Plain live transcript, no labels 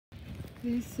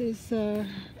This is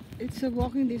it's a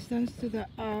walking distance to the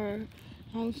our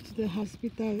house to the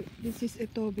hospital. This is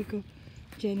Etobicoke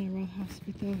General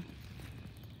Hospital,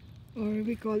 or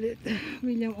we call it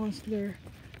William Osler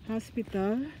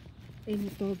Hospital in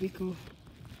Etobicoke,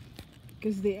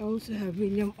 because they also have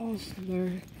William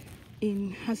Osler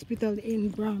in hospital in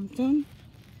Brampton.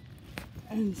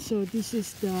 And so this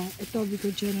is the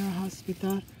Etobicoke General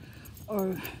Hospital,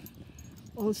 or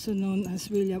also known as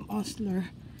William Osler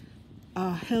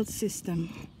health system.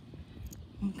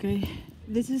 Okay,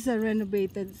 this is a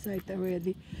renovated site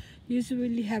already.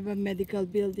 Usually have a medical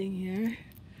building here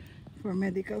for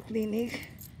medical clinic,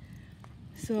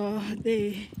 so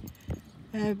they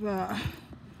have a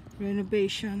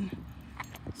renovation.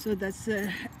 So that's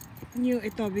a new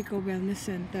Etobicoke Wellness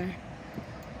Center.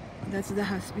 That's the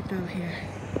hospital here.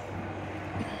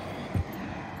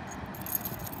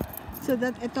 So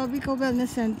that Etobicoke Wellness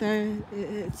Center,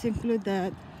 it's include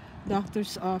that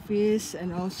doctor's office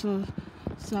and also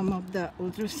some of the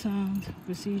ultrasound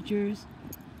procedures.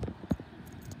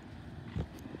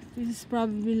 This is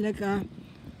probably like a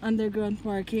underground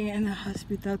parking and a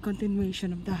hospital,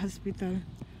 continuation of the hospital.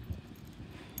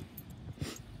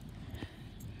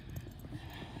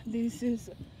 This is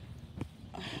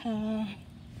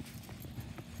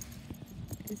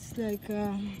it's like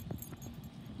a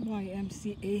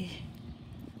YMCA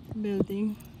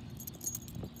building.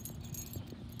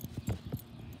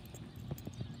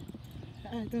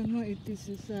 I don't know if this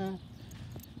is a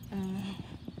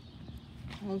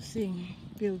housing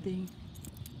building.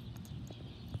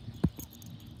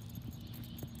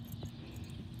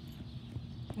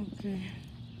 Okay,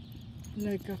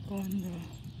 like a condo.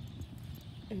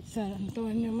 It's San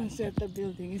Antonio Manceta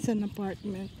building. It's an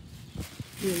apartment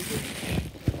building.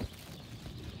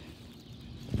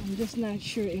 I'm just not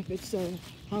sure if it's a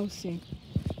housing,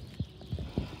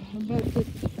 but it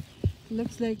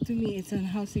looks like to me it's an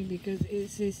housing because it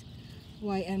says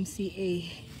YMCA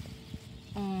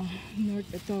North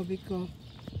Etobicoke.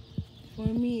 For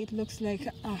me it looks like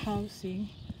a housing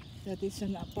that is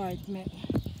an apartment.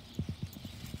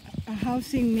 A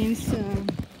housing means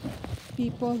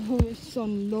people who is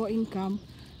on low income,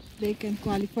 they can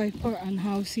qualify for a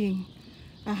housing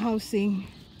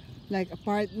like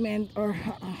apartment or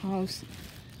a house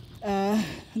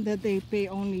that they pay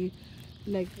only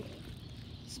like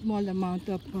small amount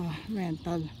of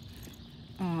rental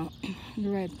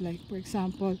rent. Like for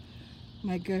example,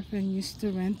 my girlfriend used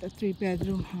to rent a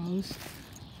 3-bedroom house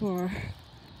for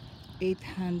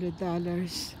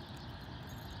 $800.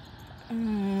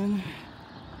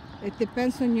 It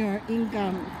depends on your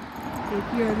income.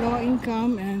 If you're low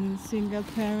income and single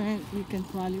parent, you can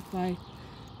qualify.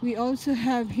 We also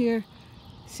have here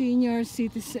senior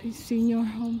citizen, senior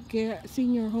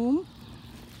home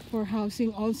for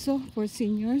housing, also for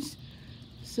seniors.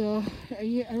 So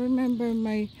I remember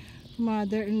my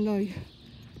mother-in-law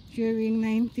during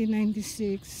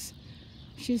 1996.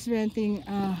 She's renting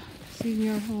a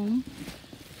senior home.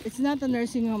 It's not a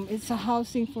nursing home, it's a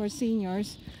housing for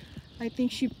seniors. I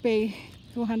think she paid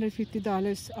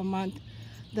 $250 a month.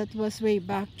 That was way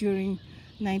back during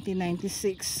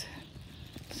 1996.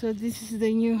 So this is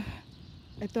the new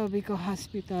Etobicoke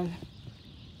Hospital.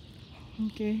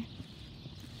 Okay,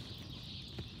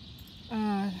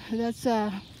 that's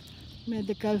a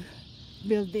medical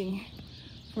building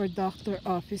for doctor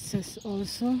offices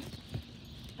also,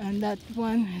 and that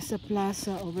one is a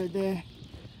plaza over there,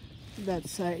 that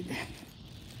side.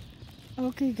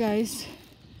 Okay guys,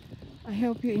 I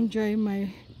hope you enjoy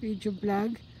my video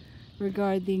blog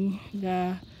regarding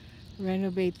the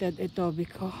renovated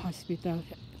Etobicoke Hospital,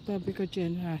 Etobicoke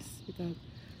General Hospital.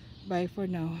 Bye for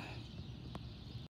now.